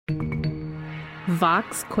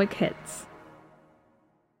Vox Quick Hits.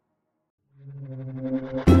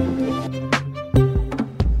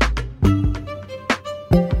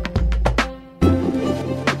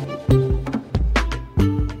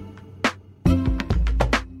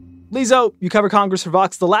 Lizzo, you cover Congress for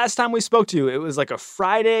Vox. The last time we spoke to you, it was like a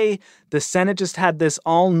Friday. The Senate just had this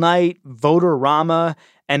all-night vote-a-rama,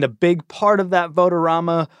 and a big part of that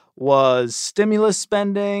vote-a-rama was stimulus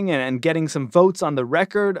spending and getting some votes on the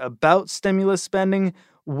record about stimulus spending.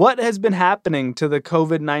 What has been happening to the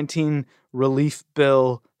COVID-19 relief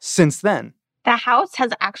bill since then? The House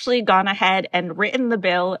has actually gone ahead and written the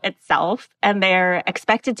bill itself, and they're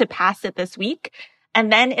expected to pass it this week. And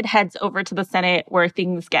then it heads over to the Senate where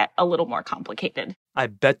things get a little more complicated. I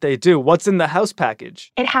bet they do. What's in the House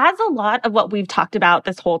package? It has a lot of what we've talked about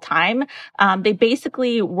this whole time. They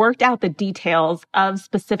basically worked out the details of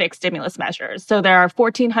specific stimulus measures. So there are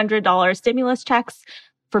 $1,400 stimulus checks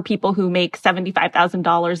for people who make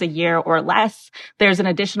 $75,000 a year or less. There's an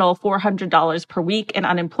additional $400 per week in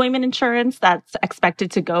unemployment insurance that's expected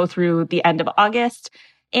to go through the end of August.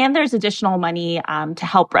 And there's additional money to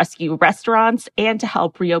help rescue restaurants and to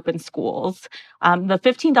help reopen schools. The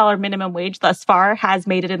 $15 minimum wage thus far has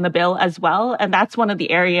made it in the bill as well. And that's one of the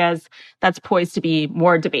areas that's poised to be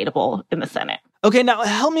more debatable in the Senate. Okay, now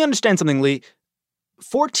help me understand something, Lee.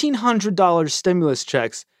 $1,400 stimulus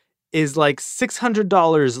checks is like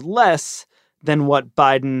 $600 less than what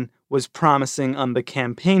Biden was promising on the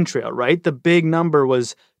campaign trail, right? The big number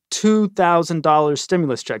was $2,000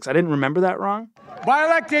 stimulus checks. I didn't remember that wrong? By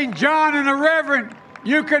electing John and the Reverend,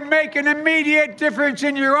 you can make an immediate difference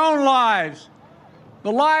in your own lives,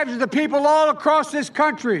 the lives of the people all across this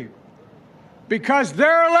country, because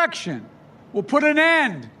their election will put an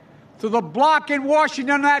end to the block in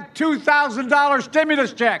Washington on that $2,000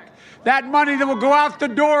 stimulus check. That money that will go out the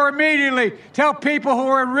door immediately to help people who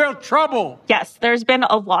are in real trouble. Yes, there's been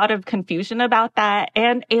a lot of confusion about that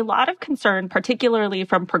and a lot of concern, particularly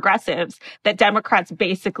from progressives, that Democrats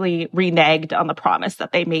basically reneged on the promise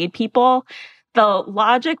that they made people. The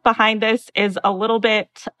logic behind this is a little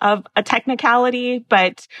bit of a technicality,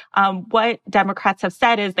 but what Democrats have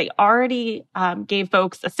said is they already gave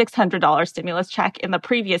folks a $600 stimulus check in the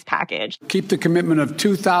previous package. Keep the commitment of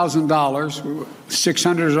 $2,000.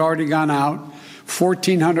 $600 has already gone out.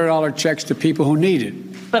 $1,400 checks to people who need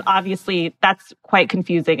it. But obviously, that's quite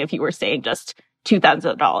confusing if you were saying just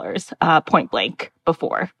 $2,000 point blank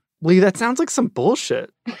before. Lee, that sounds like some bullshit.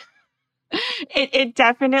 It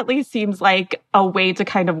definitely seems like a way to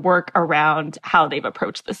kind of work around how they've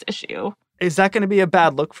approached this issue. Is that going to be a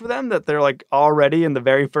bad look for them that they're like already in the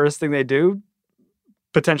very first thing they do,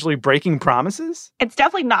 potentially breaking promises? It's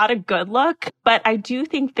definitely not a good look, but I do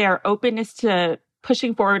think their openness to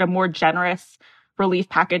pushing forward a more generous relief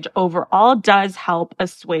package overall does help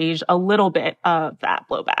assuage a little bit of that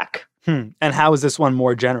blowback. And how is this one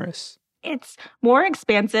more generous? It's more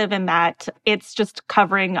expansive in that it's just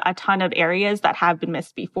covering a ton of areas that have been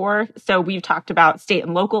missed before. So we've talked about state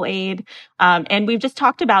and local aid, and we've just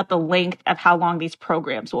talked about the length of how long these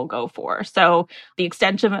programs will go for. So the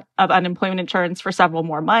extension of unemployment insurance for several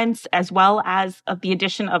more months, as well as the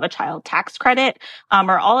addition of a child tax credit,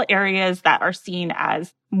 are all areas that are seen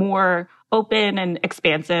as more open and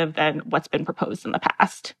expansive than what's been proposed in the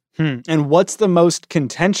past. And what's the most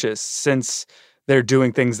contentious since they're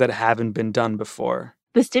doing things that haven't been done before?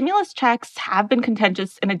 The stimulus checks have been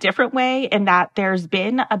contentious in a different way in that there's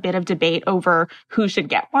been a bit of debate over who should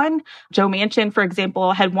get one. Joe Manchin, for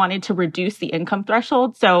example, had wanted to reduce the income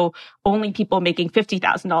threshold, so only people making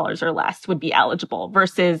 $50,000 or less would be eligible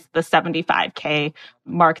versus the $75K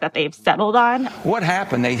mark that they've settled on. What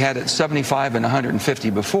happened? They had it 75 and 150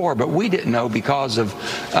 before, but we didn't know because of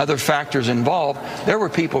other factors involved. There were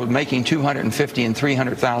people making $250,000 and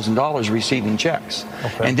 $300,000 receiving checks.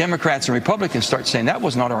 Okay. And Democrats and Republicans start saying that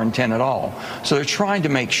was not our intent at all. So they're trying to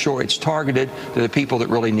make sure it's targeted to the people that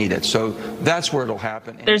really need it. So that's where it'll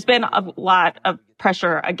happen. There's been a lot of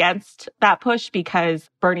pressure against that push because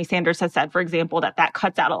Bernie Sanders has said, for example, that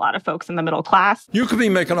cuts out a lot of folks in the middle class. You could be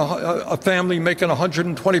making a family making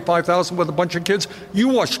 $125,000 with a bunch of kids.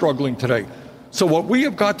 You are struggling today. So what we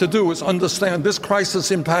have got to do is understand this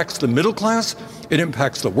crisis impacts the middle class. It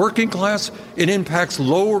impacts the working class. It impacts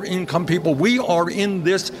lower income people. We are in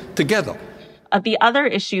this together. The other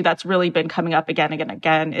issue that's really been coming up again and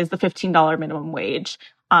again is the $15 minimum wage.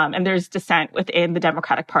 And there's dissent within the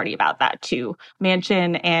Democratic Party about that, too.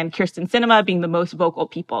 Manchin and Kyrsten Sinema being the most vocal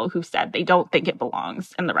people who said they don't think it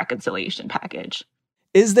belongs in the reconciliation package.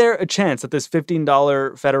 Is there a chance that this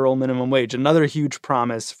 $15 federal minimum wage, another huge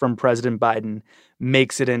promise from President Biden,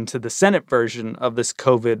 makes it into the Senate version of this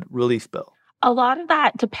COVID relief bill? A lot of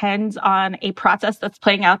that depends on a process that's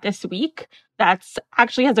playing out this week that's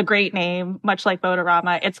actually has a great name, much like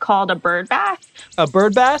Vote-A-Rama. It's called a bird bath. A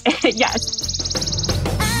bird bath? Yes.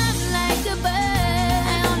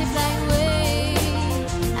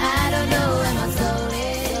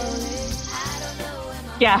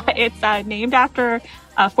 Yeah, it's named after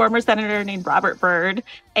a former senator named Robert Byrd.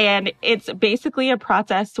 And it's basically a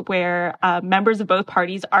process where members of both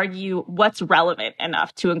parties argue what's relevant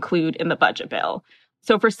enough to include in the budget bill.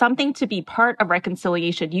 So for something to be part of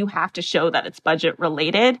reconciliation, you have to show that it's budget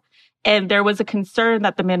related. And there was a concern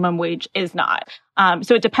that the minimum wage is not.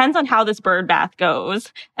 So it depends on how this bird bath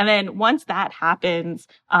goes. And then once that happens,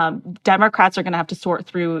 Democrats are going to have to sort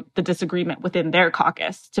through the disagreement within their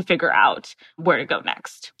caucus to figure out where to go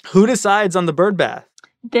next. Who decides on the bird bath?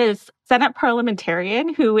 This Senate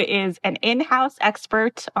parliamentarian who is an in-house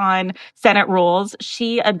expert on Senate rules,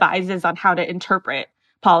 she advises on how to interpret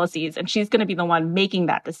policies, and she's going to be the one making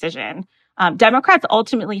that decision. Democrats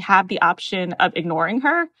ultimately have the option of ignoring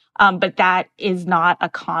her, but that is not a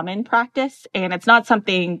common practice, and it's not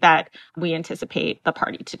something that we anticipate the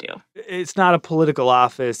party to do. It's not a political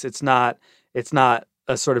office. It's not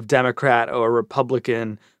a sort of Democrat or a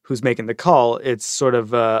Republican who's making the call. It's sort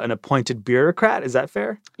of an appointed bureaucrat. Is that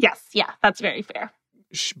fair? Yes. Yeah, that's very fair.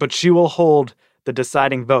 But she will hold the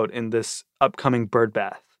deciding vote in this upcoming bird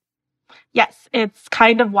bath. Yes, it's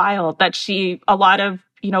kind of wild that a lot of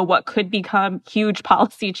what could become huge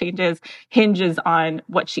policy changes hinges on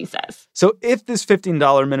what she says. So if this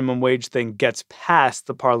 $15 minimum wage thing gets past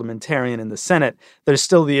the parliamentarian in the Senate, there's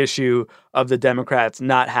still the issue of the Democrats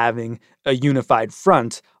not having a unified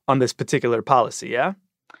front on this particular policy, yeah?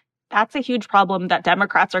 That's a huge problem that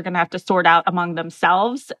Democrats are going to have to sort out among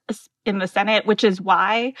themselves in the Senate, which is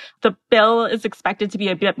why the bill is expected to be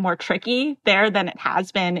a bit more tricky there than it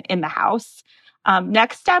has been in the House.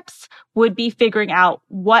 Next steps would be figuring out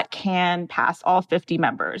what can pass all 50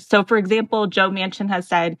 members. So, for example, Joe Manchin has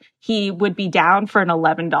said he would be down for an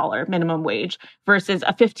 $11 minimum wage versus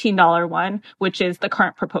a $15 one, which is the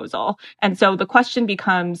current proposal. And so the question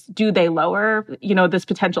becomes, do they lower, this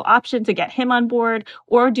potential option to get him on board,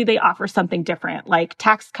 or do they offer something different, like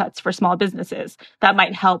tax cuts for small businesses that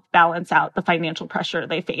might help balance out the financial pressure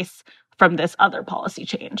they face from this other policy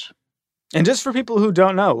change? And just for people who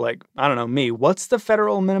don't know, I don't know, me, what's the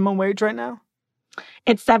federal minimum wage right now?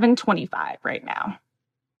 It's $7.25 right now.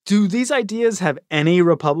 Do these ideas have any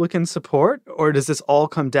Republican support, or does this all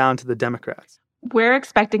come down to the Democrats? We're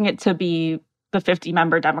expecting it to be the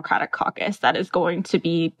 50-member Democratic caucus that is going to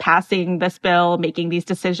be passing this bill, making these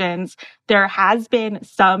decisions. There has been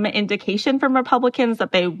some indication from Republicans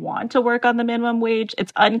that they want to work on the minimum wage.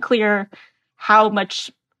 It's unclear how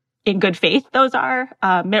much in good faith those are.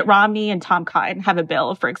 Mitt Romney and Tom Cotton have a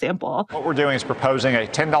bill, for example. What we're doing is proposing a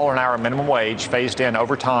 $10 an hour minimum wage phased in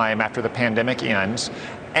over time after the pandemic ends,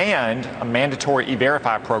 and a mandatory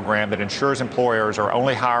E-Verify program that ensures employers are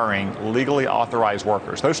only hiring legally authorized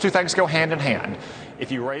workers. Those two things go hand in hand.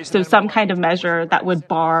 If you raise some kind of measure that would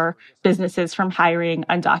bar businesses from hiring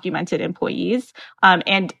undocumented employees,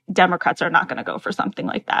 and Democrats are not going to go for something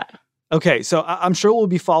like that. Okay, so I'm sure we'll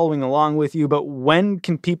be following along with you, but when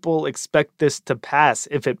can people expect this to pass,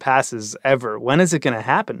 if it passes ever? When is it going to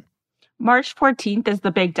happen? March 14th is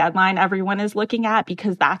the big deadline everyone is looking at,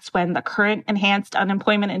 because that's when the current enhanced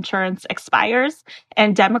unemployment insurance expires,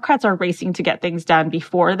 and Democrats are racing to get things done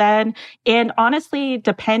before then. And honestly,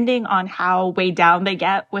 depending on how weighed down they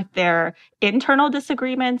get with their internal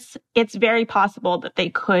disagreements, it's very possible that they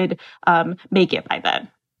could make it by then.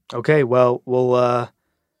 Okay, well, we'll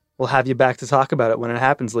have you back to talk about it when it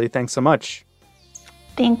happens, Lee. Thanks so much.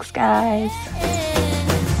 Thanks, guys.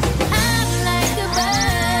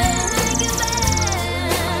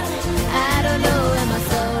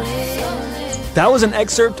 That was an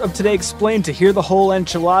excerpt of Today Explained. To hear the whole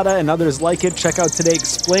enchilada and others like it, check out Today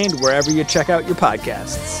Explained wherever you check out your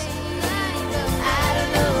podcasts.